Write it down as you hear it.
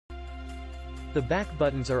The back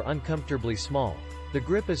buttons are uncomfortably small. The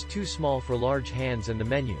grip is too small for large hands, and the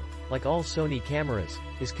menu, like all Sony cameras,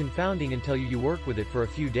 is confounding until you work with it for a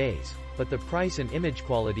few days, but the price and image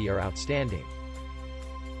quality are outstanding.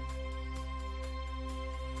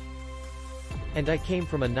 And I came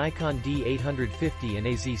from a Nikon D850 and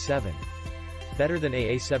a Z7. Better than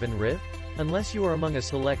a a7R? Unless you are among a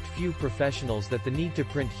select few professionals that the need to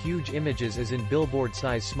print huge images is in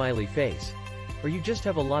billboard-size smiley face, or you just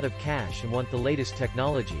have a lot of cash and want the latest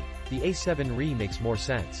technology, the a7R makes more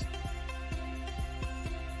sense.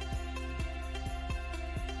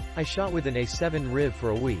 I shot with an a7R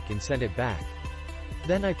for a week and sent it back.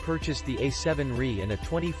 Then I purchased the a7R and a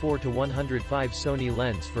 24-105 Sony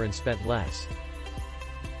lens for and spent less.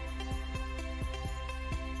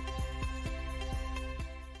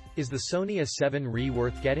 Is the Sony a7R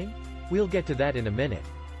worth getting? We'll get to that in a minute.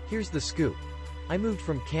 Here's the scoop. I moved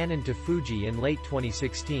from Canon to Fuji in late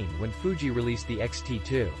 2016 when Fuji released the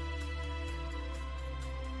X-T2.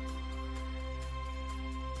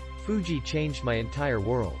 Fuji changed my entire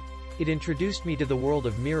world. It introduced me to the world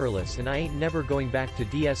of mirrorless, and I ain't never going back to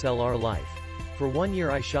DSLR life. For 1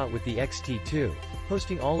 year I shot with the X-T2,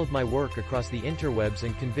 posting all of my work across the interwebs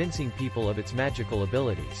and convincing people of its magical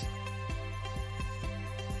abilities.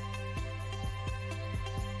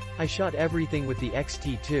 I shot everything with the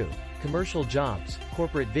X-T2, commercial jobs,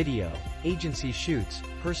 corporate video, agency shoots,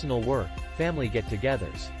 personal work, family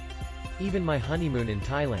get-togethers. Even my honeymoon in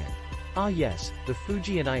Thailand. Ah yes, the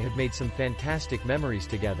Fuji and I have made some fantastic memories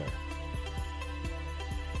together.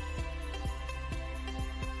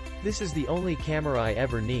 This is the only camera I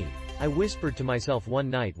ever need, I whispered to myself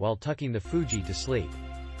one night while tucking the Fuji to sleep.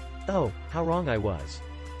 Oh, how wrong I was.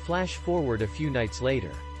 Flash forward a few nights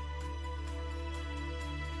later.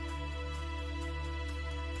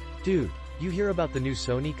 Dude, you hear about the new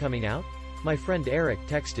Sony coming out? My friend Eric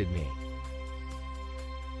texted me.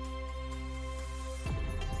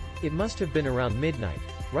 It must have been around midnight,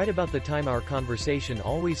 right about the time our conversation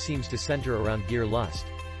always seems to center around gear lust.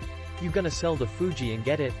 You gonna sell the Fuji and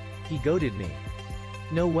get it? He goaded me.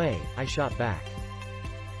 No way, I shot back.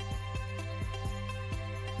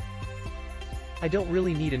 I don't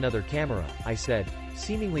really need another camera, I said,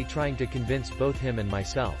 seemingly trying to convince both him and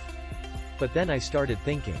myself. But then I started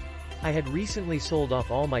thinking. I had recently sold off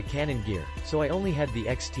all my Canon gear, so I only had the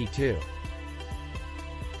X-T2.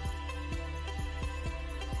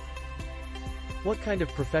 What kind of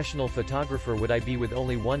professional photographer would I be with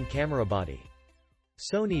only one camera body?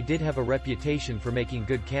 Sony did have a reputation for making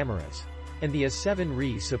good cameras. And the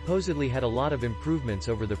a7R supposedly had a lot of improvements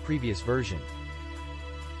over the previous version.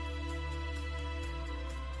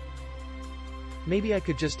 Maybe I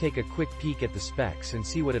could just take a quick peek at the specs and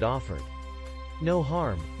see what it offered. No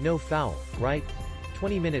harm, no foul, right?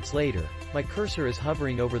 20 minutes later, my cursor is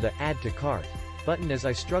hovering over the Add to Cart button as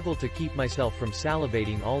I struggle to keep myself from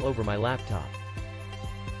salivating all over my laptop.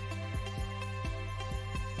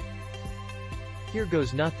 Here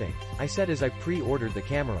goes nothing, I said as I pre-ordered the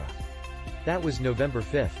camera. That was November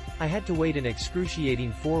 5th. I had to wait an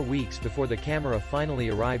excruciating 4 weeks before the camera finally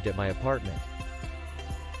arrived at my apartment.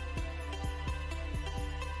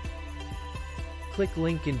 Click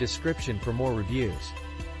link in description for more reviews.